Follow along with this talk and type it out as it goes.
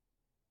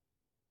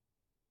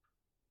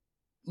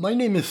My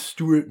name is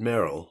Stuart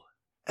Merrill,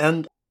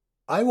 and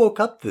I woke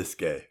up this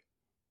gay.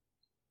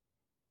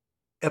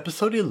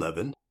 Episode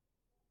 11,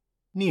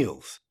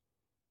 Nils.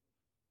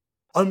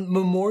 On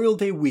Memorial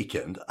Day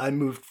weekend, I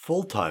moved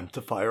full-time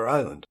to Fire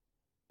Island,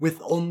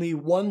 with only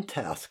one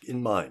task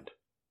in mind: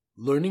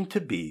 learning to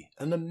be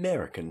an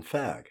American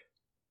fag.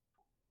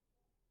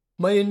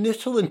 My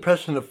initial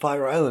impression of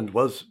Fire Island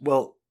was,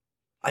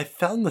 I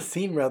found the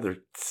scene rather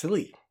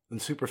silly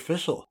and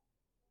superficial.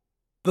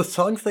 The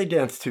songs they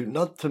danced to,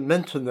 not to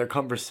mention their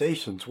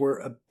conversations, were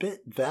a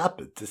bit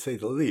vapid, to say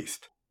the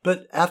least.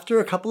 But after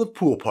a couple of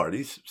pool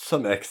parties,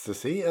 some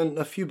ecstasy, and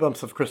a few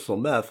bumps of crystal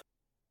meth,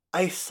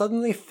 I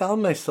suddenly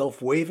found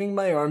myself waving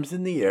my arms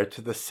in the air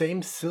to the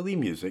same silly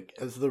music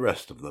as the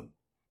rest of them.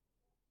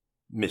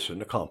 Mission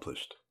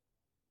accomplished.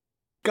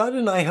 God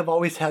and I have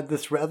always had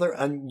this rather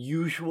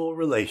unusual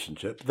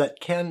relationship that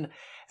can,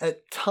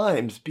 at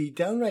times, be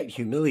downright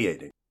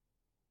humiliating.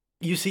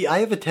 You see, I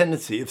have a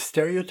tendency of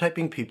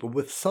stereotyping people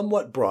with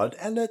somewhat broad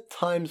and at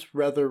times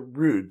rather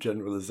rude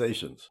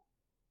generalizations,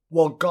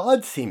 while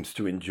God seems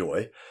to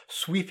enjoy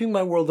sweeping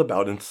my world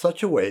about in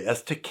such a way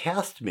as to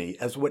cast me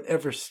as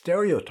whatever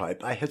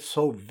stereotype I had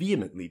so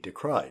vehemently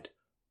decried.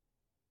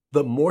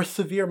 The more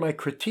severe my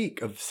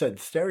critique of said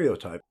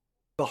stereotype,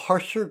 the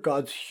harsher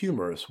God's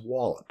humorous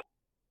wallop.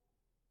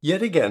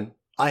 Yet again,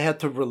 I had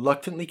to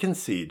reluctantly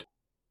concede,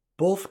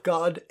 both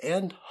God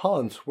and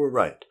Hans were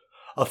right.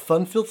 A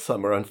fun-filled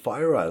summer on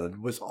Fire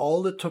Island was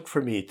all it took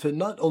for me to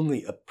not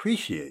only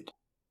appreciate,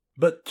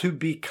 but to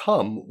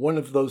become one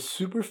of those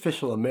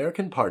superficial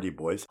American party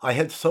boys I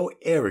had so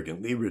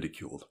arrogantly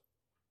ridiculed.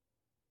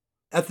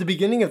 At the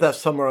beginning of that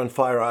summer on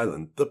Fire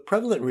Island, the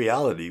prevalent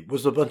reality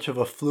was a bunch of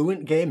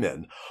affluent gay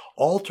men,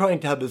 all trying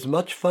to have as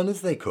much fun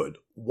as they could,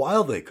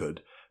 while they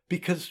could,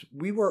 because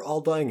we were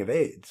all dying of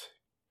AIDS.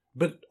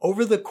 But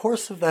over the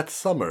course of that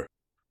summer,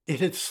 it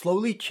had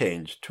slowly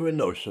changed to a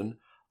notion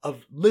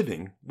of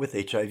living with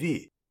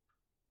HIV.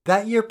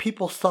 That year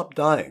people stopped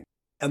dying,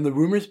 and the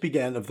rumors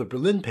began of the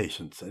Berlin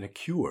patients and a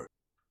cure.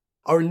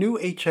 Our new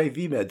HIV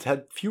meds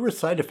had fewer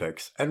side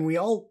effects, and we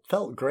all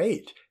felt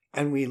great,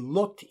 and we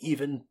looked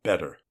even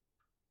better.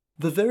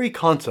 The very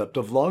concept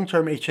of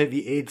long-term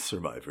HIV/AIDS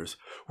survivors,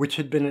 which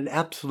had been an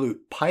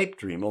absolute pipe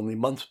dream only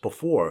months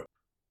before,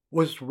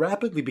 was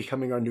rapidly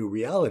becoming our new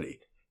reality,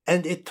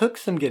 and it took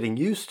some getting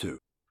used to.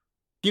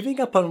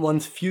 Giving up on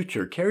one's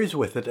future carries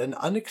with it an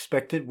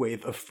unexpected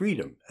wave of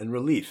freedom and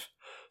relief,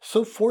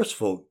 so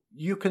forceful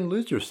you can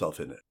lose yourself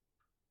in it.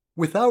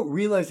 Without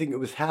realizing it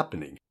was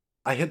happening,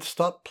 I had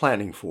stopped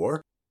planning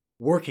for,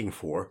 working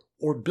for,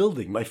 or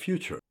building my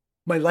future.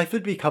 My life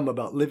had become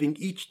about living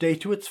each day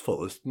to its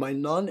fullest, my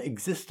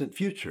non-existent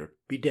future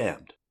be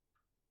damned.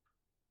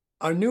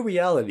 Our new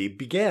reality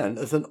began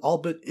as an all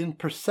but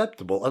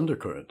imperceptible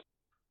undercurrent.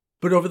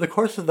 But over the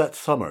course of that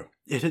summer,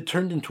 it had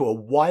turned into a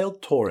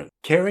wild torrent,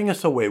 carrying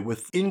us away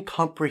with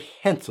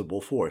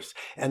incomprehensible force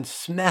and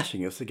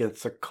smashing us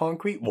against the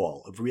concrete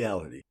wall of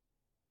reality.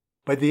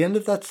 By the end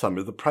of that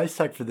summer, the price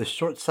tag for this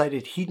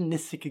short-sighted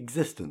hedonistic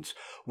existence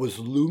was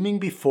looming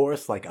before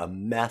us like a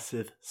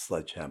massive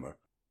sledgehammer.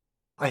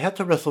 I had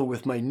to wrestle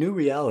with my new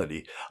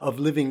reality of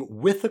living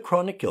with a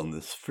chronic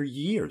illness for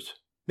years,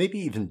 maybe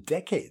even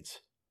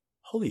decades.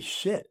 Holy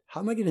shit, how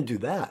am I going to do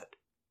that?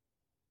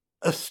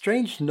 A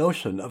strange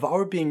notion of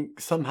our being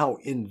somehow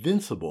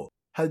invincible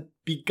had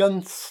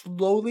begun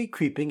slowly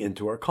creeping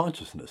into our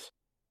consciousness.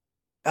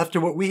 After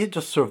what we had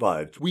just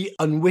survived, we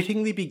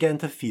unwittingly began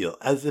to feel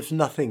as if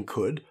nothing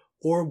could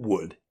or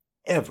would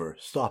ever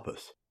stop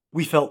us.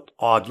 We felt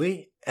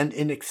oddly and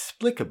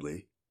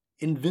inexplicably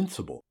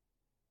invincible.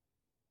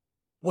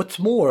 What's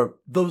more,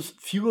 those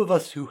few of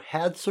us who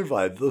had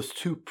survived those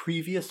two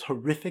previous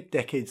horrific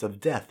decades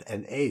of death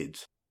and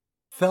AIDS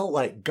felt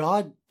like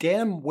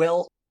goddamn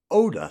well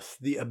owed us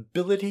the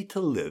ability to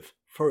live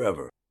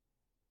forever.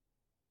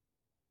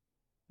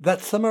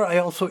 That summer I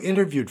also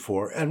interviewed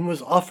for and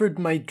was offered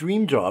my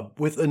dream job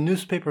with a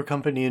newspaper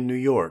company in New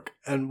York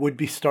and would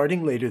be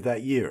starting later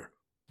that year.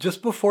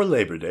 Just before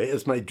Labor Day,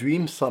 as my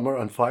dream summer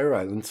on Fire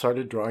Island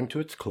started drawing to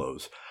its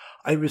close,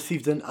 I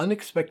received an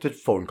unexpected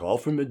phone call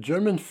from a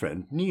German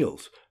friend,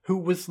 Nils, who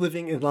was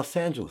living in Los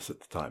Angeles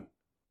at the time.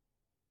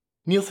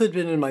 Nils had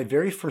been in my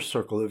very first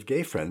circle of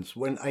gay friends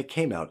when I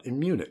came out in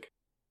Munich.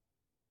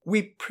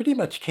 We pretty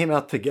much came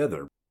out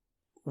together.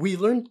 We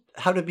learned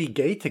how to be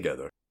gay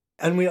together,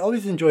 and we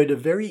always enjoyed a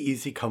very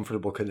easy,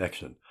 comfortable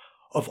connection.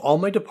 Of all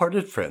my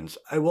departed friends,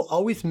 I will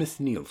always miss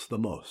Nils the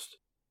most.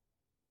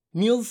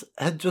 Nils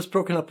had just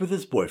broken up with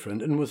his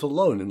boyfriend and was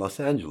alone in Los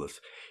Angeles.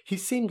 He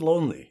seemed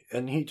lonely,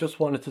 and he just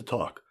wanted to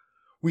talk.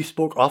 We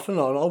spoke off and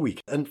on all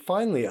week, and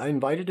finally I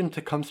invited him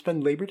to come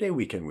spend Labor Day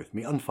weekend with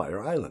me on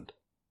Fire Island.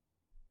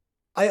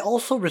 I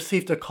also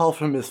received a call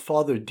from his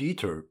father,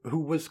 Dieter, who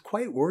was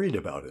quite worried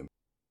about him.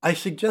 I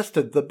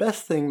suggested the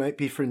best thing might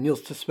be for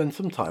Nils to spend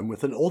some time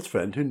with an old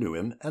friend who knew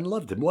him and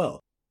loved him well.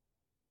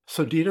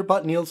 So Dieter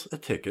bought Nils a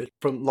ticket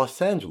from Los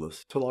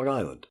Angeles to Long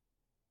Island.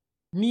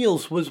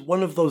 Nils was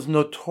one of those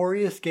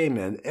notorious gay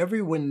men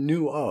everyone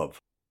knew of,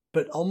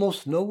 but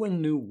almost no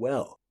one knew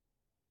well.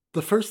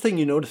 The first thing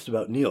you noticed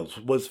about Nils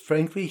was,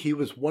 frankly, he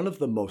was one of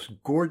the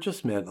most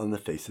gorgeous men on the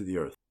face of the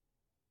earth.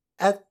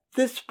 At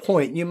this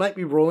point, you might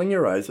be rolling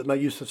your eyes at my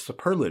use of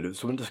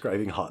superlatives when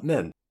describing hot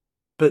men,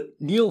 but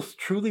Nils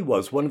truly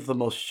was one of the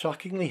most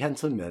shockingly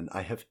handsome men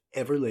I have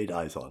ever laid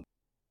eyes on.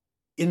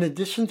 In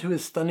addition to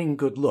his stunning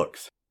good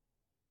looks,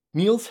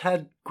 Nils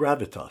had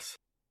gravitas.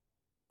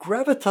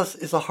 Gravitas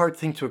is a hard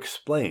thing to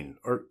explain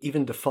or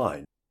even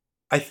define.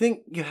 I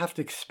think you have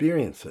to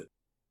experience it.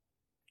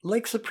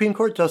 Like Supreme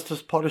Court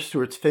Justice Potter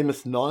Stewart's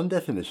famous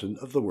non-definition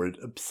of the word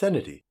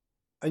obscenity,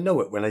 I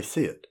know it when I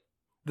see it.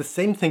 The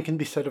same thing can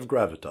be said of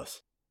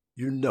gravitas.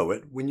 You know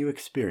it when you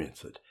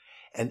experience it,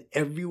 and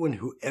everyone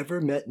who ever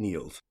met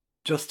Nils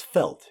just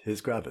felt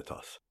his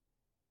gravitas.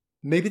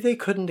 Maybe they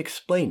couldn't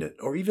explain it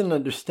or even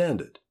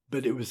understand it,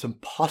 but it was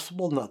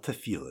impossible not to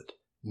feel it.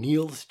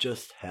 Nils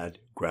just had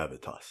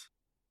gravitas.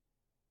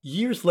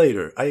 Years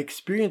later, I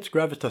experienced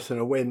gravitas in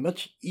a way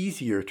much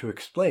easier to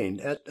explain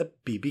at a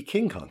B.B.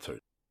 King concert.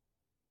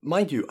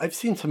 Mind you, I've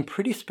seen some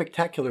pretty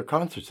spectacular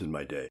concerts in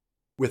my day,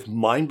 with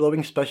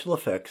mind-blowing special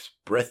effects,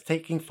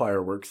 breathtaking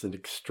fireworks, and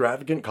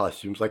extravagant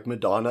costumes like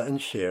Madonna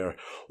and Cher,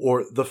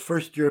 or the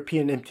first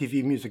European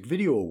MTV Music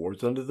Video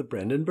Awards under the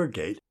Brandenburg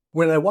Gate,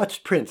 when I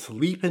watched Prince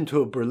leap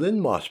into a Berlin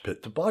mosh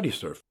pit to body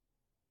surf.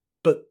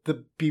 But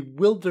the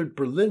bewildered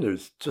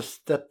Berliners just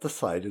stepped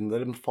aside and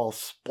let him fall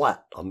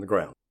splat on the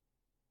ground.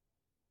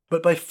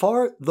 But by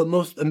far the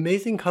most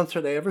amazing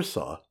concert I ever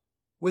saw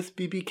was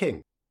B.B.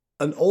 King,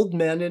 an old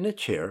man in a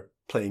chair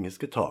playing his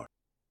guitar.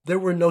 There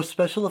were no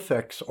special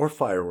effects or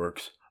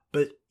fireworks,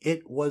 but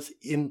it was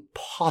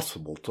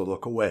impossible to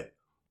look away.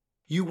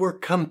 You were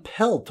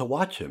compelled to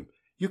watch him.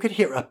 You could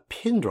hear a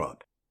pin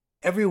drop.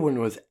 Everyone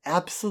was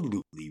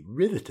absolutely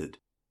riveted.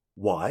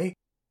 Why?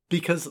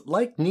 Because,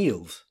 like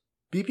Nils,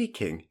 B.B.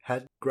 King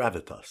had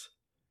gravitas.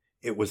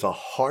 It was a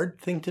hard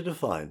thing to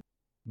define,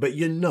 but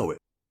you know it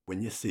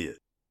when you see it.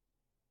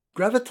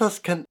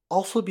 Gravitas can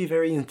also be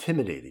very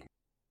intimidating,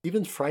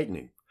 even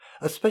frightening,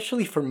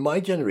 especially for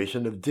my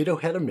generation of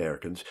ditto-head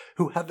Americans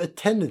who have a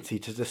tendency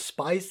to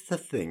despise the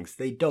things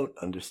they don't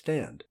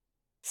understand.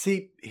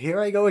 See, here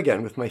I go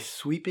again with my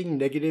sweeping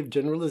negative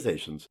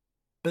generalizations,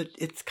 but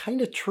it's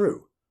kinda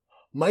true.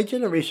 My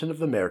generation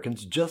of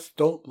Americans just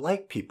don't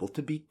like people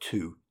to be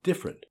too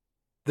different.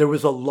 There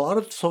was a lot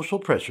of social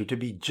pressure to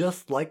be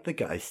just like the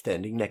guy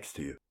standing next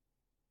to you.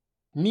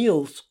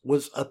 Nils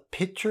was a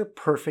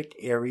picture-perfect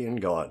Aryan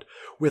god,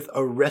 with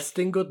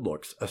arresting good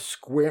looks, a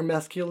square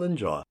masculine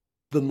jaw,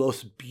 the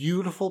most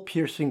beautiful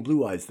piercing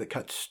blue eyes that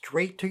cut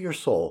straight to your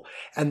soul,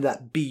 and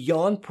that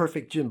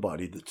beyond-perfect gym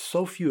body that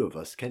so few of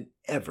us can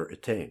ever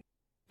attain.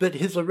 But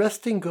his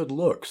arresting good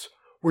looks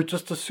were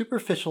just a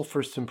superficial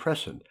first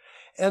impression,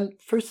 and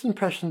first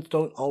impressions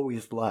don't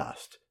always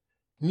last.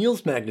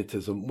 Nils'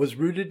 magnetism was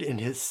rooted in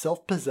his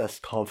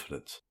self-possessed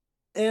confidence,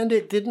 and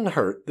it didn't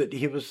hurt that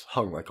he was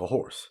hung like a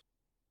horse.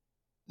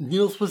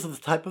 Nils was the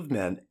type of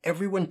man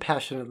everyone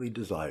passionately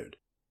desired,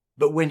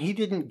 but when he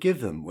didn't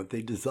give them what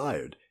they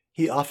desired,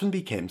 he often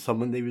became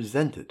someone they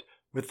resented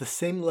with the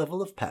same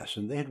level of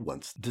passion they had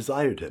once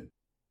desired him.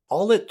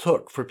 All it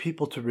took for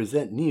people to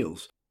resent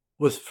Nils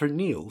was for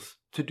Nils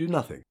to do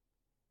nothing.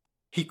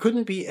 He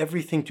couldn't be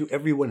everything to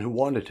everyone who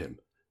wanted him.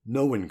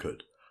 No one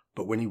could,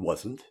 but when he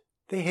wasn't,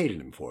 they hated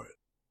him for it.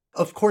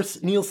 Of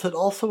course, Nils had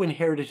also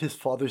inherited his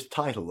father's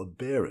title of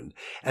Baron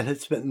and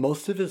had spent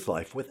most of his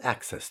life with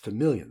access to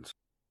millions.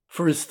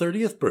 For his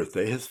 30th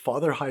birthday, his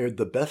father hired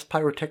the best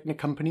pyrotechnic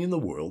company in the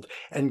world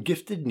and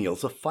gifted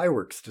Nils a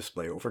fireworks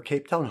display over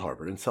Cape Town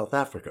Harbor in South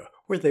Africa,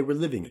 where they were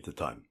living at the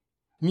time.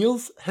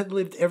 Nils had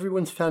lived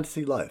everyone's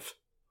fantasy life,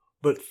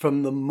 but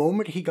from the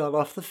moment he got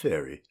off the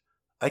ferry,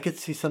 I could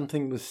see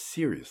something was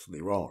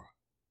seriously wrong.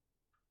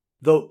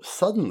 Though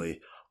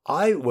suddenly,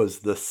 I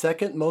was the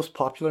second most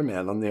popular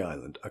man on the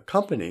island,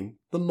 accompanying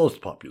the most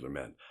popular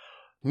man.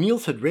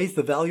 Nils had raised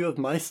the value of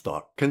my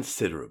stock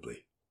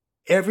considerably.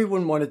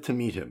 Everyone wanted to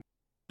meet him,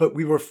 but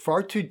we were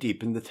far too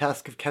deep in the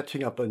task of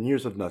catching up on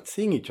years of not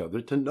seeing each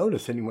other to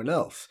notice anyone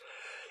else.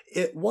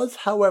 It was,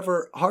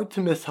 however, hard to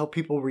miss how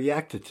people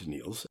reacted to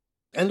Nils,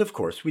 and of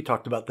course we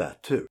talked about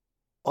that too.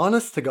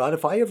 Honest to God,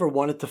 if I ever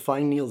wanted to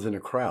find Nils in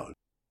a crowd,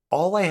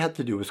 all I had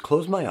to do was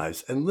close my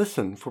eyes and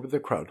listen for where the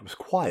crowd was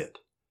quiet,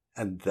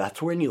 and that's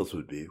where Nils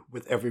would be,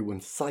 with everyone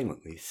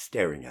silently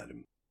staring at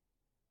him.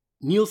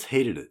 Nils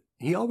hated it.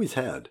 He always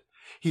had.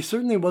 He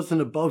certainly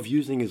wasn't above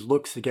using his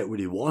looks to get what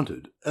he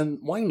wanted, and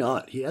why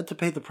not? He had to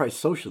pay the price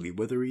socially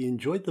whether he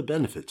enjoyed the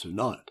benefits or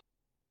not.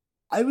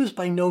 I was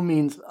by no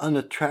means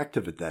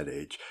unattractive at that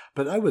age,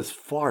 but I was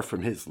far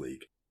from his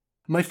league.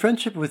 My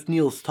friendship with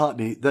Nils taught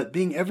me that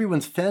being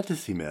everyone's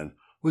fantasy man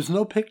was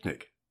no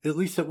picnic. At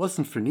least it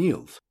wasn't for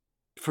Nils.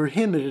 For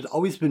him it had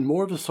always been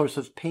more of a source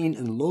of pain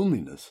and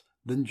loneliness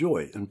than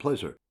joy and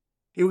pleasure.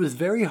 It was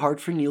very hard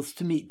for Nils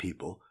to meet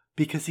people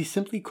because he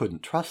simply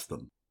couldn't trust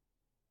them.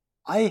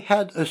 I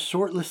had a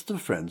short list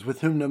of friends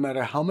with whom no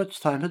matter how much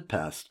time had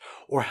passed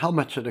or how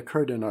much had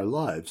occurred in our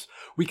lives,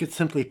 we could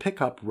simply pick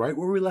up right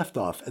where we left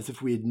off as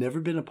if we had never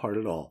been apart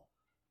at all.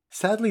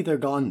 Sadly, they're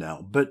gone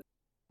now, but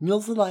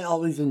Nils and I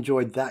always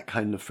enjoyed that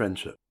kind of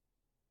friendship.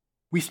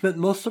 We spent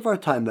most of our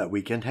time that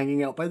weekend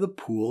hanging out by the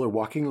pool or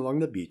walking along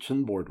the beach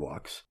and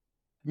boardwalks.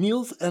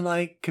 Nils and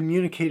I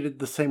communicated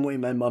the same way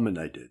my mom and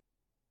I did.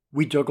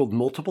 We juggled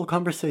multiple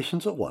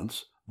conversations at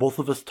once, both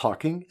of us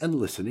talking and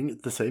listening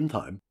at the same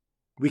time.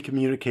 We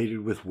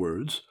communicated with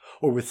words,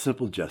 or with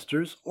simple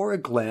gestures, or a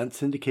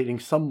glance indicating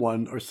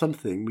someone or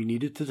something we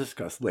needed to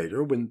discuss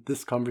later when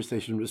this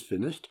conversation was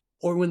finished,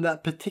 or when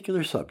that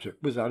particular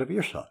subject was out of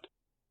earshot.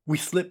 We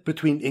slipped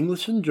between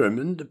English and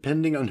German,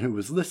 depending on who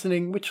was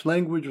listening, which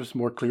language was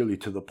more clearly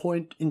to the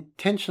point,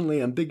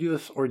 intentionally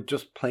ambiguous, or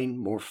just plain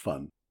more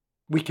fun.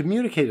 We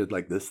communicated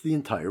like this the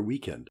entire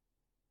weekend.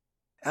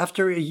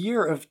 After a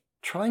year of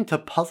trying to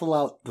puzzle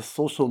out the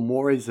social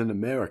mores in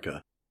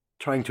America,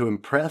 trying to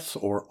impress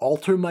or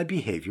alter my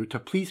behavior to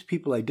please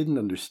people I didn't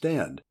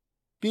understand,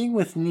 being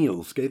with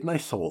Nils gave my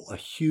soul a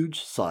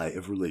huge sigh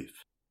of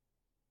relief.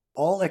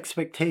 All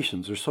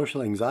expectations or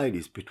social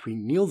anxieties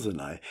between Nils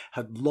and I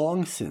had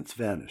long since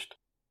vanished.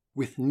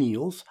 With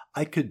Nils,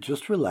 I could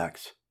just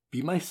relax,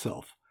 be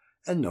myself,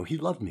 and know he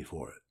loved me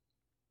for it.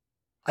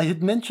 I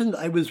had mentioned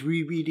I was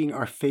rereading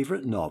our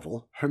favorite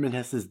novel, Hermann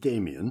Hesse's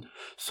Damien,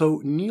 so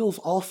Nils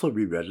also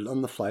reread it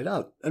on the flight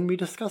out, and we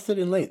discussed it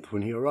in length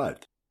when he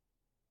arrived.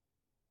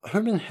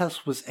 Hermann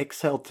Hesse was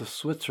exiled to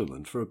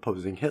Switzerland for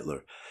opposing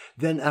Hitler.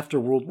 Then, after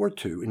World War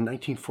II in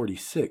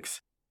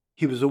 1946,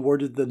 he was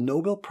awarded the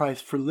Nobel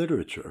Prize for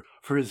Literature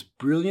for his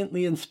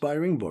brilliantly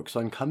inspiring books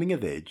on coming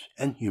of age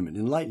and human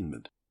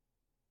enlightenment.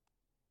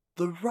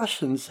 The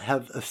Russians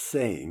have a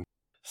saying,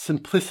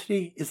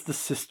 "Simplicity is the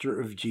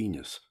sister of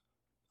genius,"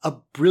 a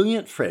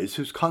brilliant phrase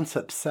whose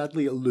concept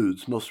sadly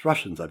eludes most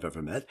Russians I've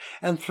ever met,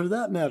 and for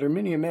that matter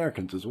many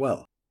Americans as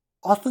well.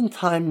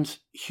 Oftentimes,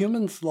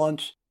 humans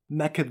launch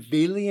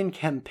Machiavellian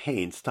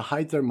campaigns to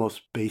hide their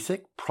most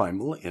basic,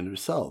 primal inner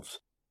selves.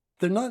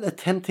 They're not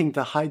attempting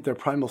to hide their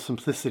primal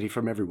simplicity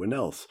from everyone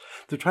else.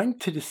 They're trying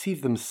to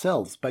deceive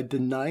themselves by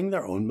denying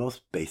their own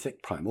most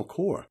basic primal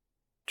core,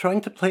 trying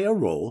to play a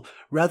role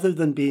rather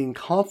than being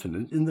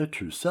confident in their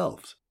true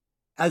selves.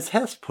 As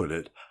Hess put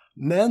it,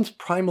 man's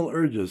primal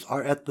urges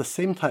are at the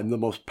same time the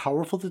most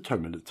powerful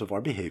determinants of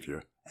our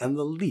behavior and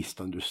the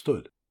least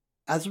understood.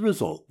 As a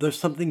result, there's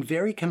something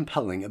very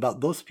compelling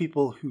about those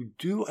people who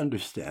do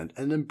understand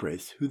and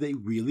embrace who they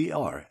really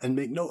are and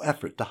make no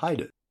effort to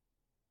hide it.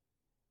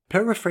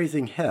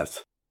 Paraphrasing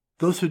Hess,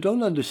 those who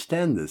don't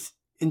understand this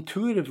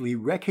intuitively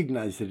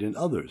recognize it in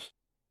others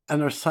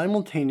and are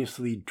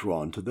simultaneously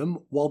drawn to them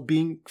while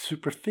being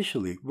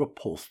superficially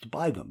repulsed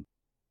by them.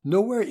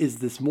 Nowhere is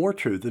this more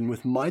true than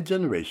with my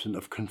generation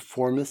of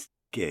conformist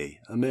gay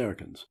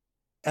Americans.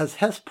 As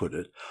Hess put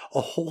it, a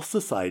whole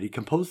society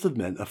composed of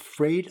men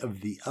afraid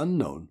of the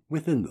unknown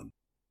within them.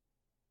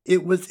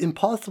 It was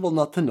impossible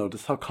not to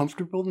notice how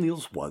comfortable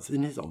Nils was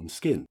in his own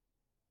skin.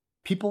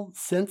 People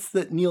sensed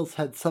that Nils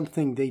had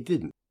something they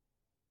didn't,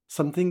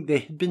 something they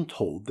had been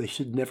told they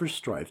should never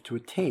strive to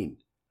attain.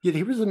 Yet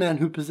he was a man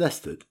who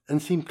possessed it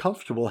and seemed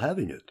comfortable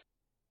having it.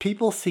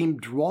 People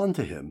seemed drawn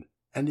to him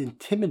and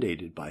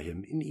intimidated by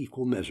him in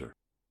equal measure.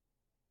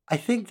 I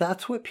think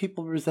that's what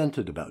people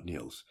resented about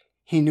Nils.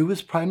 He knew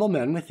his primal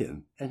man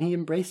within, and he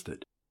embraced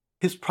it.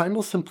 His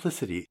primal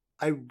simplicity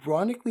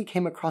ironically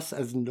came across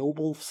as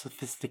noble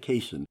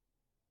sophistication,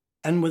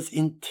 and was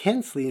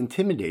intensely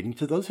intimidating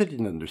to those who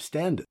didn't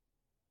understand it.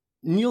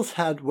 Nils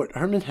had what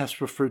Hermann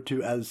Hesse referred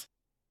to as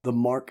the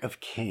mark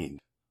of Cain.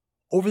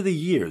 Over the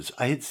years,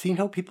 I had seen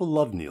how people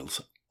loved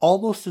Nils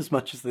almost as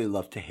much as they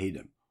loved to hate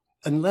him.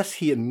 Unless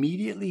he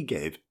immediately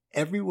gave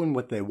everyone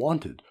what they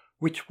wanted,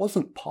 which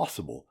wasn't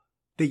possible,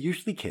 they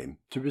usually came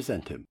to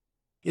resent him.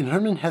 In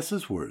Hermann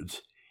Hesse's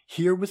words,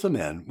 here was a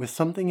man with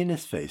something in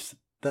his face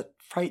that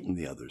frightened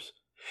the others.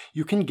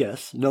 You can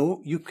guess,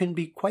 no, you can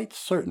be quite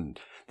certain,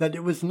 that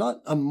it was not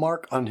a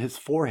mark on his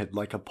forehead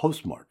like a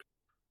postmark.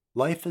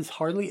 Life is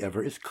hardly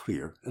ever as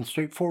clear and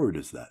straightforward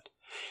as that.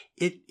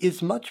 It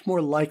is much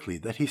more likely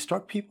that he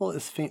struck people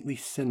as faintly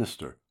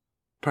sinister,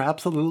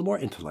 perhaps a little more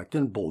intellect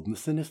and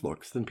boldness in his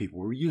looks than people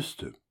were used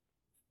to.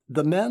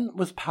 The man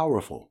was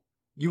powerful.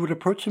 You would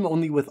approach him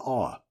only with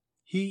awe.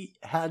 He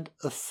had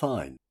a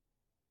sign.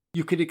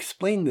 You could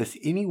explain this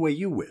any way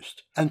you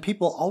wished, and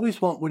people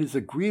always want what is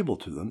agreeable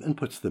to them and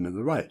puts them in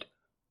the right.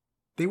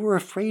 They were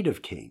afraid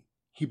of Cain.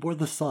 He bore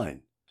the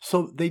sign.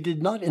 So they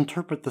did not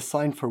interpret the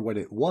sign for what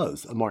it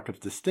was, a mark of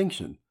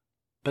distinction,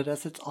 but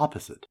as its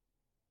opposite.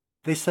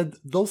 They said,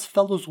 those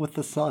fellows with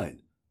the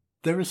sign,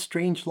 they're a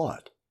strange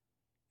lot.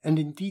 And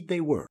indeed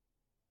they were.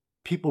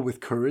 People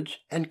with courage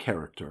and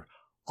character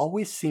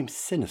always seem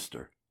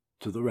sinister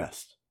to the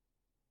rest.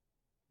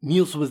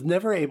 Nils was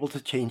never able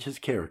to change his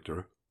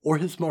character or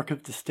his mark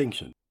of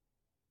distinction.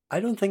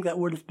 I don't think that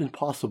would have been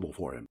possible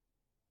for him.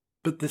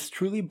 But this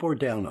truly bore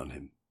down on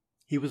him.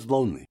 He was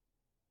lonely,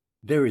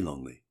 very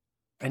lonely,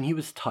 and he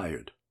was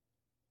tired.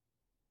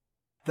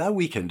 That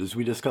weekend, as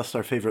we discussed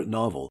our favorite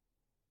novel,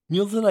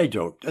 Nils and I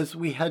joked, as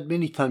we had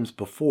many times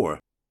before,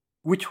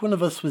 which one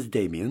of us was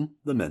Damien,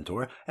 the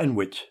mentor, and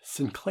which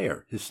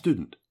Sinclair, his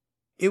student.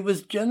 It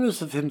was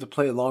generous of him to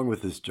play along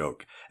with his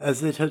joke,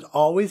 as it had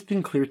always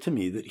been clear to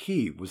me that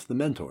he was the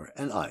mentor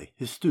and I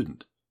his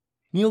student.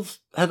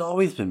 Nils had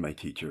always been my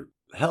teacher.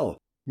 Hell,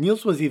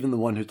 Nils was even the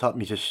one who taught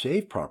me to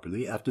shave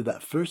properly after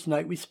that first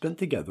night we spent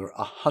together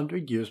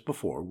 100 years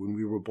before when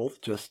we were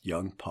both just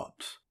young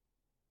pups.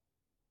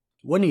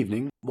 One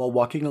evening, while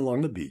walking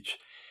along the beach,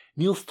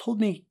 Nils told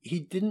me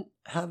he didn't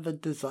have a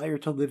desire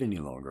to live any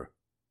longer.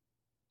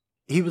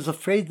 He was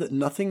afraid that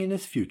nothing in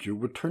his future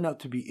would turn out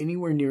to be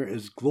anywhere near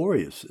as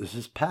glorious as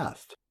his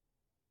past.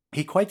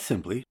 He quite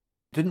simply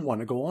didn't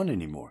want to go on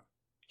anymore.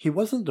 He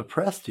wasn't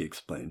depressed, he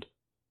explained,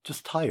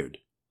 just tired.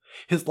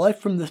 His life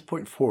from this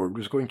point forward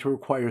was going to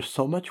require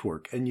so much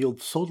work and yield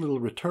so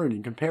little return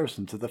in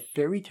comparison to the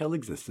fairy tale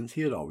existence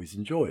he had always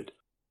enjoyed.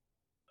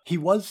 He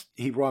was,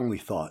 he wrongly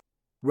thought,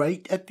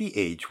 right at the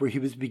age where he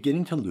was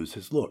beginning to lose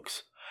his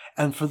looks,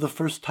 and for the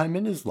first time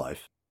in his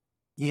life,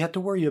 he had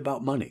to worry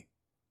about money.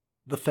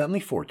 The family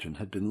fortune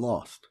had been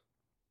lost.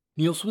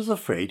 Nils was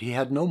afraid he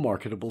had no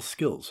marketable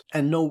skills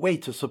and no way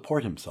to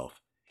support himself.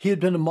 He had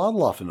been a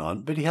model off and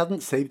on, but he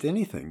hadn't saved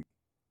anything.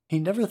 He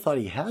never thought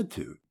he had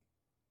to.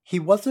 He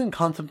wasn't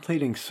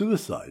contemplating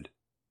suicide.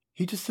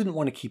 He just didn't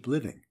want to keep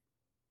living.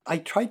 I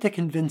tried to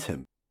convince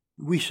him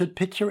we should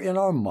picture in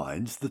our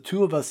minds the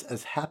two of us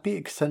as happy,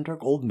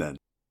 eccentric old men,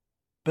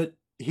 but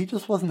he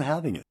just wasn't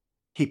having it.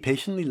 He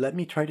patiently let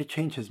me try to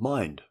change his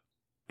mind,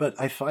 but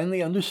I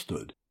finally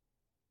understood.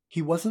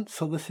 He wasn't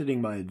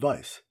soliciting my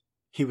advice.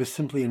 He was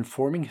simply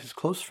informing his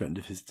close friend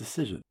of his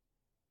decision.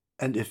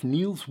 And if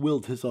Nils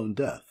willed his own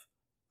death,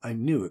 I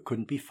knew it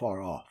couldn't be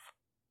far off.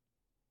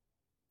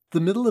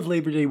 The middle of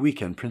Labor Day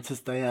weekend,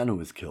 Princess Diana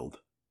was killed,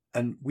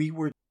 and we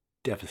were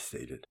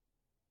devastated.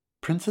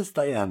 Princess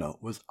Diana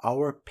was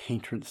our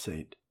patron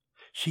saint.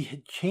 She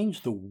had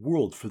changed the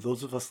world for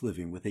those of us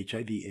living with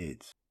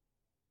HIV/AIDS.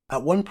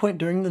 At one point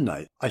during the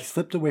night, I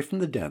slipped away from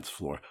the dance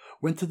floor,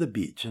 went to the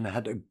beach, and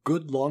had a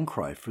good long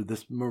cry for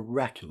this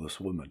miraculous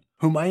woman,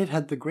 whom I had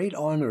had the great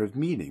honor of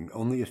meeting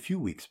only a few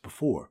weeks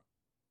before.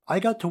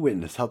 I got to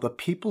witness how the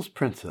people's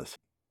princess,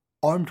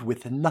 armed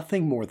with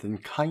nothing more than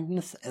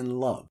kindness and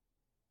love,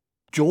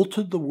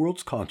 jolted the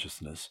world's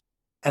consciousness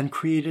and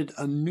created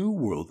a new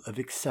world of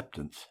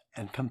acceptance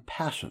and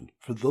compassion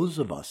for those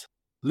of us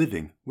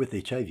living with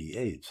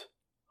HIV/AIDS.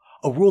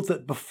 A world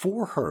that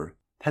before her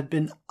had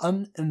been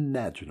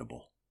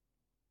unimaginable.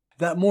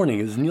 That morning,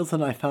 as Nils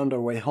and I found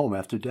our way home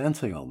after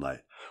dancing all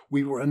night,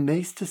 we were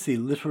amazed to see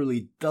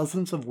literally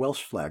dozens of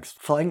Welsh flags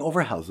flying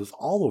over houses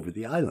all over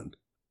the island.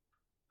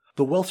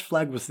 The Welsh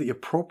flag was the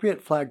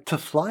appropriate flag to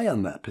fly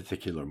on that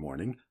particular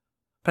morning,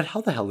 but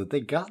how the hell had they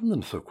gotten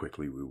them so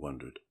quickly, we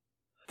wondered.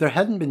 There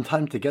hadn't been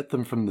time to get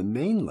them from the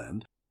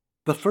mainland.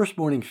 The first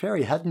morning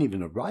ferry hadn't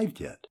even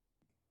arrived yet.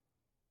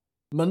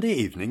 Monday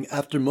evening,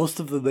 after most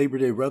of the Labor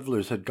Day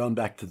revelers had gone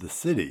back to the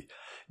city,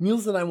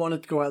 Nils and I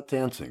wanted to go out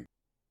dancing.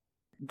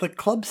 The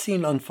club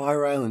scene on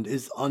Fire Island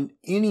is on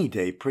any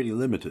day pretty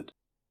limited.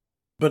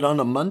 But on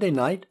a Monday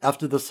night,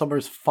 after the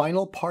summer's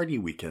final party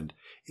weekend,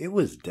 it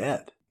was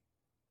dead.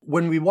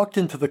 When we walked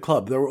into the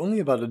club, there were only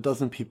about a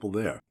dozen people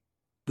there.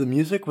 The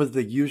music was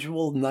the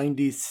usual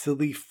 90s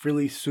silly,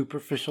 frilly,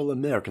 superficial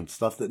American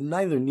stuff that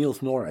neither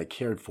Nils nor I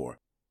cared for.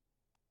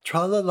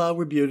 Tra-la-la,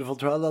 we're beautiful,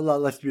 tra-la-la,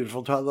 life's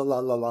beautiful,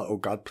 tra-la-la-la-la, oh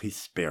God, please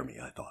spare me,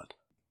 I thought.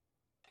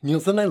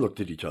 Nils and I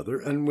looked at each other,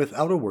 and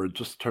without a word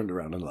just turned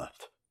around and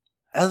left.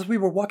 As we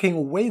were walking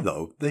away,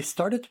 though, they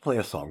started to play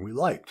a song we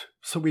liked,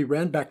 so we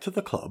ran back to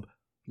the club.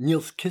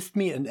 Nils kissed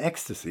me in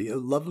ecstasy, a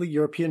lovely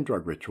European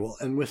drug ritual,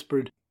 and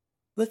whispered,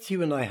 "Let's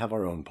you and I have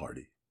our own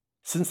party."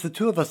 Since the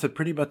two of us had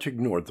pretty much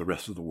ignored the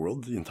rest of the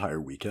world the entire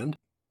weekend,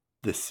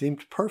 this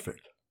seemed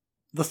perfect.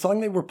 The song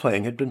they were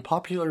playing had been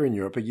popular in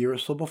Europe a year or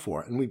so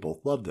before, and we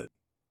both loved it.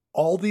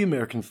 All the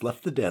Americans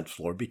left the dance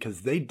floor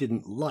because they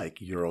didn't like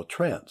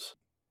Eurotrance.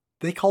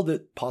 They called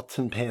it pots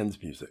and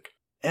pans music,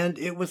 and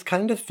it was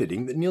kind of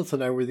fitting that Nils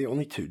and I were the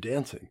only two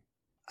dancing.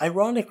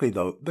 Ironically,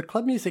 though, the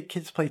club music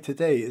kids play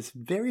today is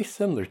very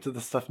similar to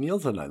the stuff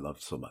Nils and I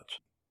loved so much.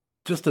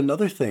 Just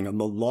another thing on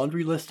the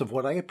laundry list of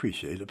what I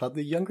appreciate about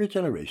the younger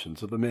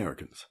generations of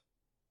Americans.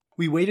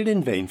 We waited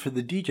in vain for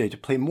the DJ to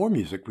play more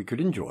music we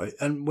could enjoy,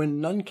 and when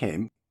none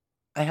came,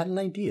 I had an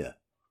idea.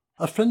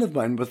 A friend of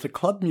mine was a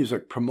club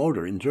music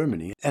promoter in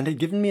Germany and had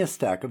given me a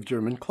stack of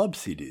German club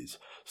CDs,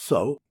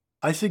 so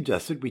I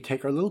suggested we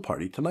take our little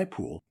party to my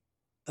pool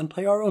and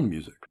play our own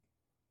music.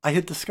 I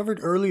had discovered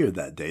earlier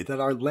that day that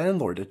our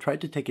landlord had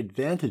tried to take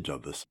advantage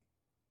of this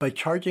by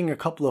charging a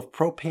couple of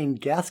propane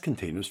gas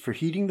containers for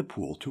heating the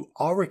pool to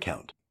our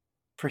account,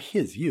 for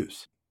his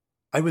use.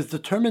 I was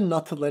determined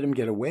not to let him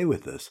get away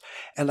with this,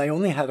 and I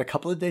only had a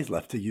couple of days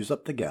left to use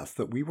up the gas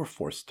that we were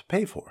forced to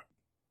pay for.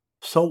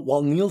 So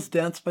while Nils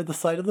danced by the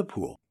side of the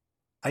pool,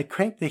 I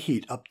cranked the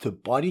heat up to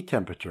body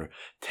temperature,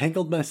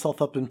 tangled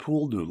myself up in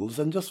pool noodles,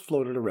 and just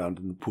floated around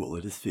in the pool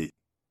at his feet.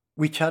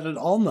 We chatted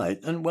all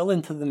night and well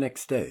into the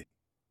next day.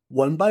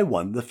 One by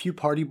one, the few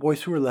party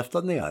boys who were left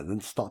on the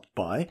island stopped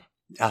by,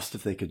 asked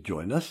if they could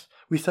join us.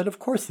 We said of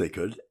course they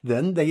could.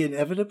 Then they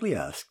inevitably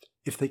asked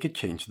if they could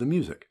change the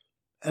music.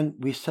 And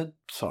we said,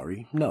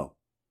 sorry, no.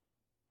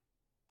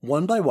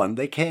 One by one,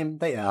 they came,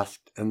 they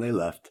asked, and they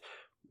left.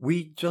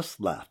 We just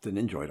laughed and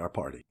enjoyed our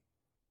party.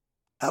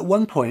 At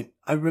one point,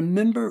 I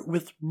remember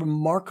with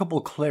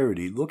remarkable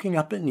clarity looking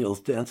up at Nils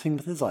dancing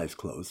with his eyes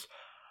closed.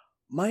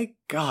 My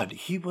God,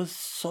 he was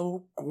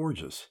so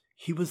gorgeous.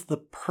 He was the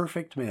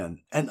perfect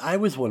man, and I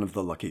was one of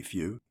the lucky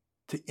few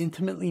to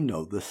intimately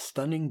know the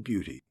stunning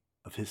beauty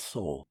of his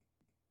soul.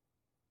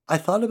 I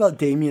thought about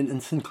Damien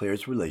and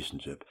Sinclair's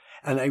relationship,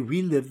 and I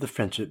relived the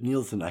friendship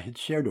Nils and I had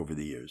shared over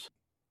the years.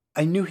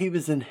 I knew he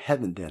was in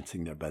heaven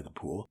dancing there by the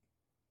pool.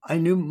 I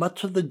knew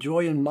much of the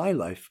joy in my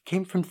life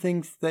came from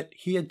things that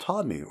he had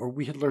taught me or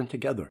we had learned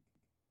together.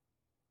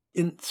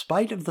 In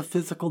spite of the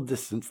physical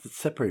distance that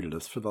separated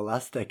us for the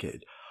last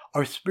decade,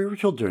 our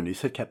spiritual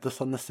journeys had kept us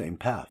on the same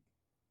path.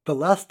 The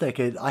last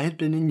decade I had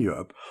been in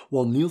Europe,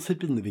 while Nils had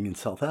been living in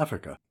South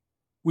Africa.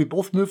 We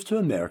both moved to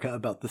America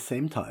about the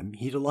same time,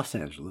 he to Los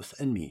Angeles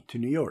and me to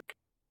New York.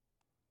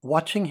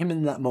 Watching him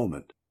in that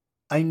moment,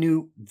 I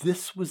knew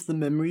this was the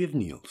memory of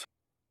Nils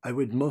I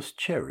would most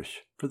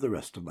cherish for the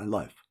rest of my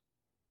life.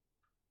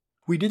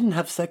 We didn't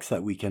have sex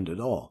that weekend at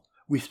all.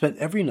 We spent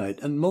every night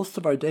and most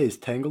of our days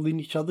tangled in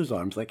each other's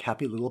arms like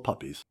happy little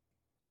puppies.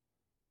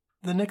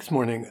 The next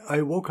morning,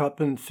 I woke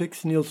up and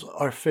fixed Nils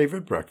our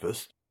favorite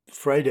breakfast,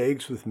 fried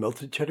eggs with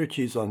melted cheddar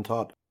cheese on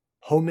top,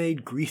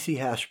 homemade greasy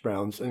hash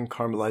browns, and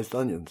caramelized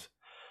onions.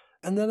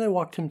 And then I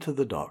walked him to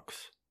the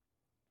docks.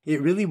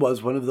 It really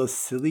was one of those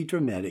silly,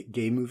 dramatic,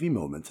 gay movie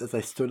moments as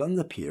I stood on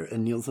the pier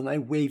and Nils and I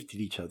waved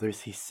at each other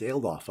as he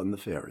sailed off on the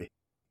ferry.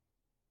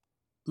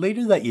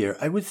 Later that year,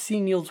 I would see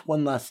Nils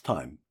one last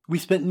time. We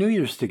spent New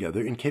Year's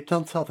together in Cape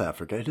Town, South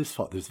Africa at his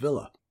father's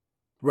villa.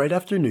 Right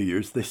after New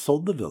Year's, they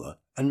sold the villa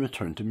and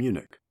returned to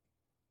Munich.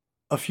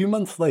 A few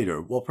months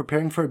later, while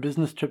preparing for a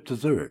business trip to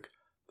Zurich,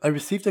 I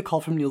received a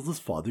call from Nils'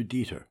 father,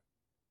 Dieter.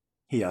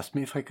 He asked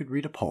me if I could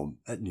read a poem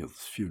at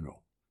Nils'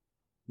 funeral.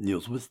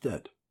 Nils was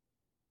dead.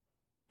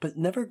 But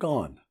never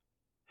gone.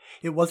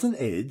 It wasn't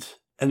AIDS,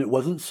 and it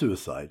wasn't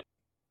suicide.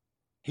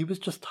 He was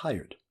just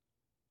tired.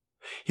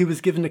 He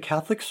was given a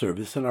Catholic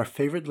service in our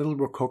favorite little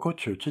Rococo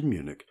church in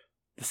Munich,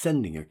 the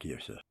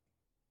Sendingerkirche.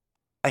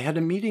 I had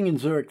a meeting in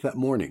Zurich that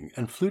morning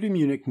and flew to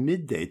Munich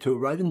midday to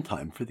arrive in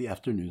time for the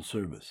afternoon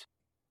service.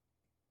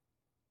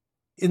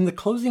 In the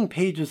closing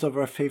pages of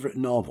our favorite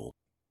novel,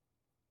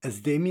 as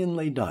Damien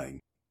lay dying,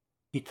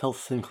 he tells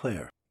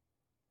Sinclair,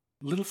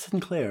 "Little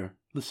Sinclair,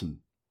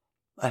 listen,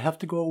 I have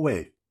to go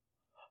away.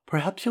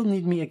 Perhaps you'll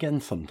need me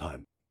again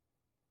sometime.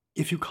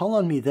 If you call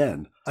on me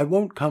then, I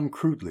won't come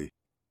crudely,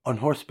 on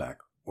horseback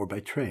or by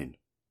train.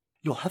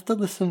 You'll have to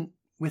listen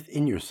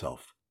within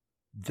yourself.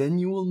 Then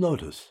you will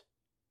notice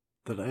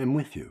that I am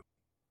with you."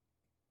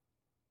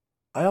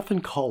 I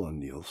often call on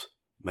Nils,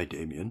 my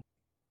Damien,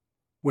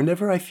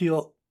 whenever I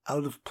feel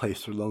out of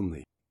place or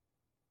lonely.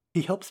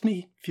 He helps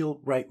me feel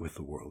right with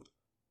the world.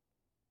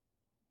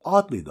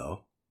 Oddly,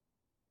 though,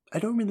 I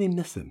don't really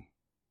miss him.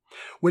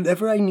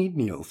 Whenever I need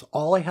Nils,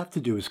 all I have to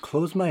do is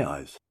close my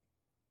eyes,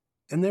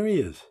 and there he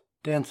is,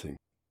 dancing,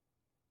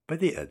 by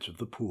the edge of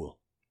the pool.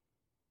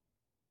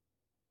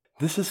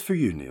 This is for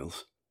you,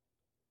 Nils.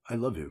 I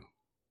love you.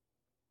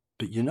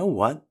 But you know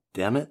what?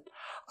 Damn it.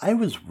 I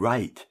was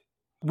right.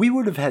 We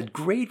would have had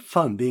great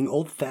fun being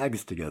old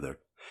fags together.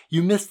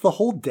 You missed the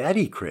whole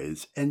daddy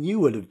craze, and you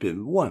would have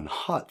been one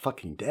hot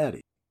fucking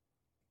daddy.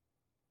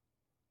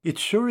 It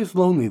sure is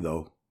lonely,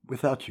 though,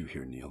 without you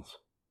here, Nils.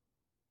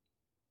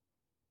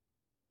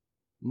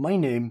 My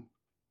name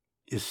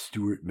is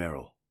Stuart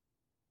Merrill.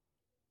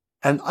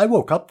 And I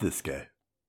woke up this gay.